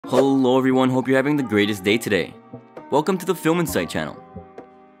Hello everyone, hope you're having the greatest day today. Welcome to the Film Insight channel.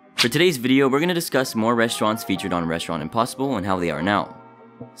 For today's video, we're going to discuss more restaurants featured on Restaurant Impossible and how they are now.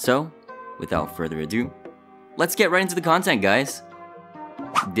 So, without further ado, let's get right into the content, guys.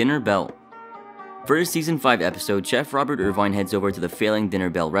 Dinner Bell. For his Season 5 episode, Chef Robert Irvine heads over to the failing Dinner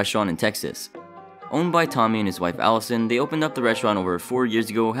Bell restaurant in Texas. Owned by Tommy and his wife Allison, they opened up the restaurant over 4 years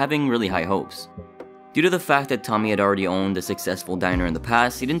ago, having really high hopes. Due to the fact that Tommy had already owned a successful diner in the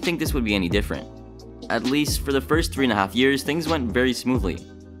past, he didn't think this would be any different. At least for the first 3.5 years, things went very smoothly.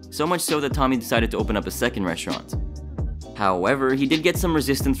 So much so that Tommy decided to open up a second restaurant. However, he did get some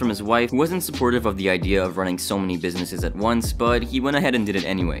resistance from his wife, who wasn't supportive of the idea of running so many businesses at once, but he went ahead and did it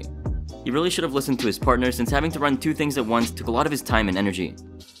anyway. He really should have listened to his partner, since having to run 2 things at once took a lot of his time and energy.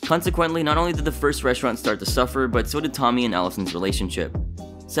 Consequently, not only did the first restaurant start to suffer, but so did Tommy and Allison's relationship.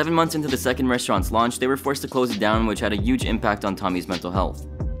 7 months into the second restaurant's launch, they were forced to close it down, which had a huge impact on Tommy's mental health.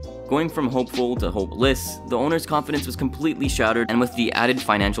 Going from hopeful to hopeless, the owner's confidence was completely shattered, and with the added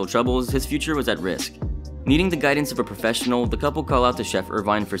financial troubles, his future was at risk. Needing the guidance of a professional, the couple call out to Chef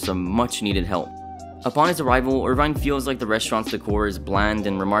Irvine for some much-needed help. Upon his arrival, Irvine feels like the restaurant's decor is bland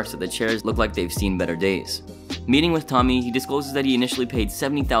and remarks that the chairs look like they've seen better days. Meeting with Tommy, he discloses that he initially paid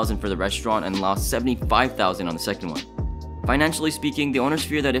 $70,000 for the restaurant and lost $75,000 on the second one. Financially speaking, the owners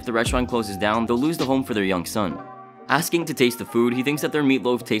fear that if the restaurant closes down, they'll lose the home for their young son. Asking to taste the food, he thinks that their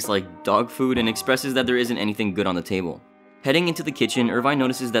meatloaf tastes like dog food and expresses that there isn't anything good on the table. Heading into the kitchen, Irvine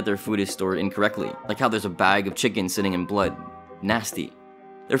notices that their food is stored incorrectly, like how there's a bag of chicken sitting in blood. Nasty.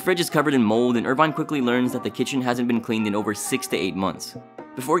 Their fridge is covered in mold, and Irvine quickly learns that the kitchen hasn't been cleaned in over 6 to 8 months.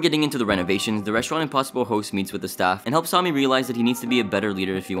 Before getting into the renovations, the Restaurant Impossible host meets with the staff and helps Tommy realize that he needs to be a better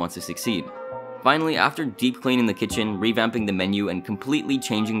leader if he wants to succeed. Finally, after deep cleaning the kitchen, revamping the menu, and completely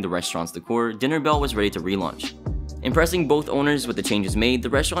changing the restaurant's decor, Dinner Bell was ready to relaunch. Impressing both owners with the changes made, the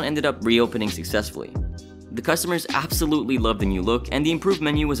restaurant ended up reopening successfully. The customers absolutely loved the new look, and the improved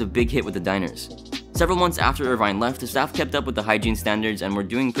menu was a big hit with the diners. Several months after Irvine left, the staff kept up with the hygiene standards and were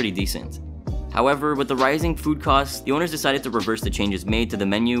doing pretty decent. However, with the rising food costs, the owners decided to reverse the changes made to the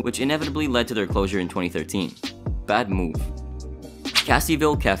menu, which inevitably led to their closure in 2013. Bad move.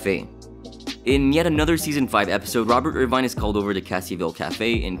 Casseyville Cafe. In yet another Season 5 episode, Robert Irvine is called over to Casseyville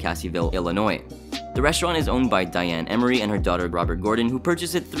Cafe in Casseyville, Illinois. The restaurant is owned by Diane Emery and her daughter Robert Gordon, who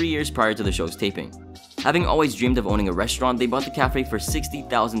purchased it 3 years prior to the show's taping. Having always dreamed of owning a restaurant, they bought the cafe for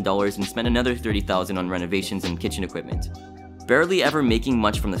 $60,000 and spent another $30,000 on renovations and kitchen equipment. Barely ever making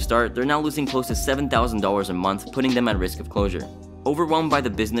much from the start, they're now losing close to $7,000 a month, putting them at risk of closure. Overwhelmed by the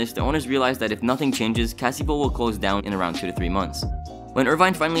business, the owners realize that if nothing changes, Casseyville will close down in around 2 to 3 months. When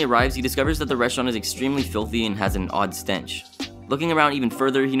Irvine finally arrives, he discovers that the restaurant is extremely filthy and has an odd stench. Looking around even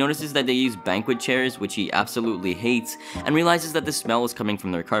further, he notices that they use banquet chairs, which he absolutely hates, and realizes that the smell is coming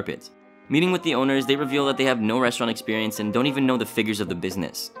from their carpet. Meeting with the owners, they reveal that they have no restaurant experience and don't even know the figures of the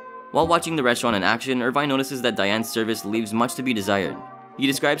business. While watching the restaurant in action, Irvine notices that Diane's service leaves much to be desired. He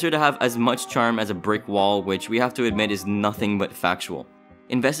describes her to have as much charm as a brick wall, which we have to admit is nothing but factual.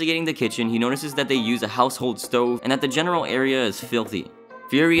 Investigating the kitchen, he notices that they use a household stove and that the general area is filthy.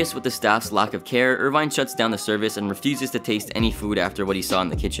 Furious with the staff's lack of care, Irvine shuts down the service and refuses to taste any food after what he saw in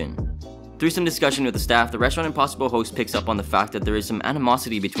the kitchen. Through some discussion with the staff, the Restaurant Impossible host picks up on the fact that there is some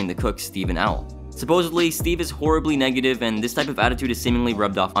animosity between the cooks, Steve and Al. Supposedly, Steve is horribly negative, and this type of attitude is seemingly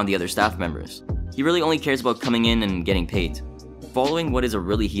rubbed off on the other staff members. He really only cares about coming in and getting paid. Following what is a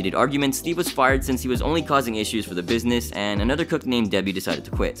really heated argument, Steve was fired since he was only causing issues for the business, and another cook named Debbie decided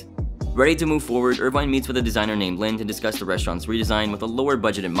to quit. Ready to move forward, Irvine meets with a designer named Lynn to discuss the restaurant's redesign with a lower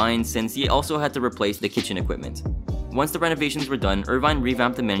budget in mind, since he also had to replace the kitchen equipment. Once the renovations were done, Irvine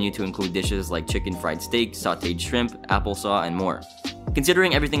revamped the menu to include dishes like chicken fried steak, sautéed shrimp, applesauce, and more.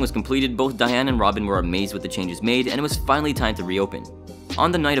 Considering everything was completed, both Diane and Robin were amazed with the changes made, and it was finally time to reopen. On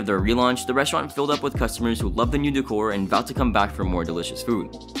the night of their relaunch, the restaurant filled up with customers who loved the new decor and vowed to come back for more delicious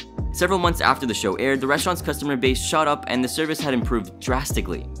food. Several months after the show aired, the restaurant's customer base shot up and the service had improved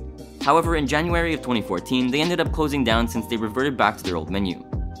drastically. However, in January of 2014, they ended up closing down since they reverted back to their old menu.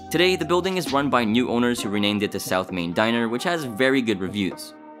 Today, the building is run by new owners who renamed it the South Main Diner, which has very good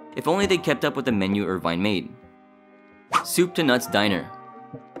reviews. If only they kept up with the menu Irvine made. Soup to Nuts Diner.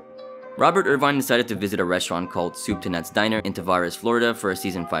 Robert Irvine decided to visit a restaurant called Soup to Nuts Diner in Tavares, Florida for a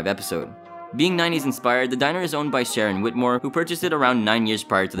Season 5 episode. Being 90s inspired, the diner is owned by Sharon Whitmore, who purchased it around 9 years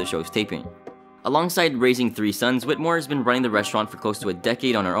prior to the show's taping. Alongside raising 3 sons, Whitmore has been running the restaurant for close to a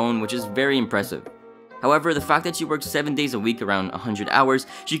decade on her own, which is very impressive. However, the fact that she works 7 days a week around 100 hours,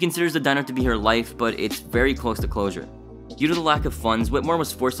 she considers the diner to be her life, but it's very close to closure. Due to the lack of funds, Whitmore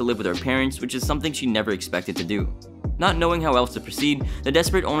was forced to live with her parents, which is something she never expected to do. Not knowing how else to proceed, the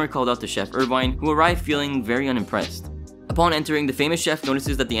desperate owner called out to Chef Irvine, who arrived feeling very unimpressed. Upon entering, the famous chef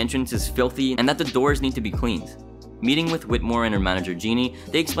notices that the entrance is filthy and that the doors need to be cleaned. Meeting with Whitmore and her manager Jeannie,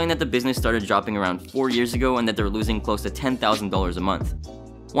 they explain that the business started dropping around 4 years ago and that they're losing close to $10,000 a month.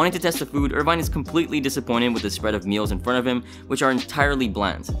 Wanting to test the food, Irvine is completely disappointed with the spread of meals in front of him, which are entirely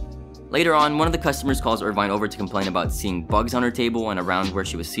bland. Later on, one of the customers calls Irvine over to complain about seeing bugs on her table and around where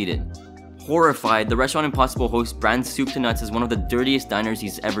she was seated. Horrified, the Restaurant Impossible host brands Soup to Nuts as one of the dirtiest diners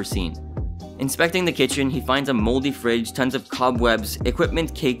he's ever seen. Inspecting the kitchen, he finds a moldy fridge, tons of cobwebs,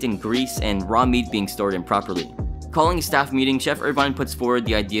 equipment caked in grease, and raw meat being stored improperly. Calling a staff meeting, Chef Irvine puts forward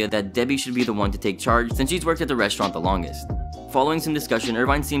the idea that Debbie should be the one to take charge since she's worked at the restaurant the longest. Following some discussion,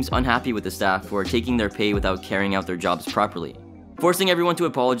 Irvine seems unhappy with the staff who are taking their pay without carrying out their jobs properly. Forcing everyone to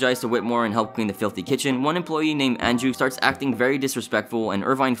apologize to Whitmore and help clean the filthy kitchen, one employee named Andrew starts acting very disrespectful and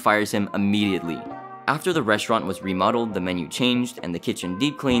Irvine fires him immediately. After the restaurant was remodeled, the menu changed, and the kitchen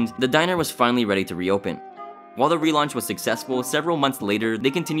deep cleaned, the diner was finally ready to reopen. While the relaunch was successful, several months later, they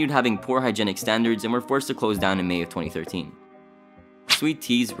continued having poor hygienic standards and were forced to close down in May of 2013. Sweet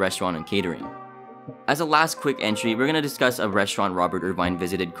Tea's Restaurant and Catering. As a last quick entry, we're going to discuss a restaurant Robert Irvine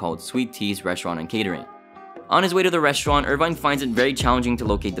visited called Sweet Tea's Restaurant and Catering. On his way to the restaurant, Irvine finds it very challenging to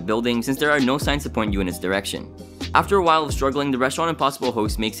locate the building since there are no signs to point you in its direction. After a while of struggling, the Restaurant Impossible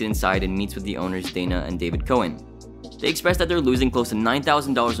host makes it inside and meets with the owners Dana and David Cohen. They express that they're losing close to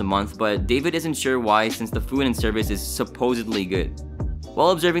 $9,000 a month, but David isn't sure why since the food and service is supposedly good.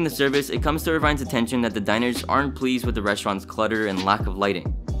 While observing the service, it comes to Irvine's attention that the diners aren't pleased with the restaurant's clutter and lack of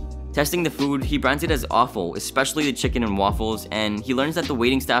lighting. Testing the food, he brands it as awful, especially the chicken and waffles, and he learns that the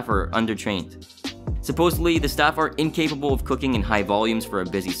waiting staff are undertrained. Supposedly, the staff are incapable of cooking in high volumes for a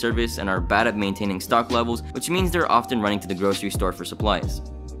busy service and are bad at maintaining stock levels, which means they're often running to the grocery store for supplies.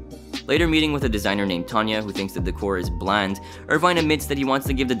 Later meeting with a designer named Tanya who thinks the decor is bland, Irvine admits that he wants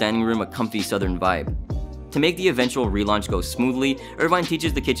to give the dining room a comfy southern vibe. To make the eventual relaunch go smoothly, Irvine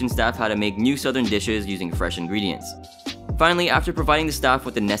teaches the kitchen staff how to make new southern dishes using fresh ingredients. Finally, after providing the staff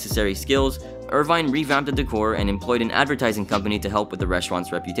with the necessary skills, Irvine revamped the decor and employed an advertising company to help with the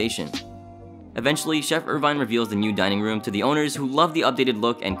restaurant's reputation. Eventually, Chef Irvine reveals the new dining room to the owners who love the updated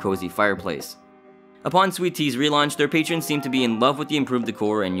look and cozy fireplace. Upon Sweet Tea's relaunch, their patrons seemed to be in love with the improved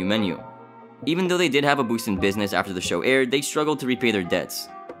decor and new menu. Even though they did have a boost in business after the show aired, they struggled to repay their debts.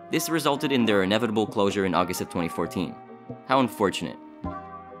 This resulted in their inevitable closure in August of 2014. How unfortunate.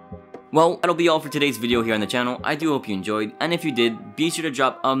 Well, that'll be all for today's video here on the channel. I do hope you enjoyed, and if you did, be sure to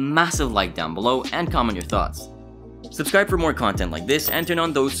drop a massive like down below and comment your thoughts. Subscribe for more content like this and turn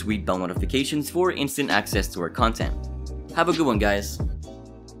on those sweet bell notifications for instant access to our content. Have a good one, guys.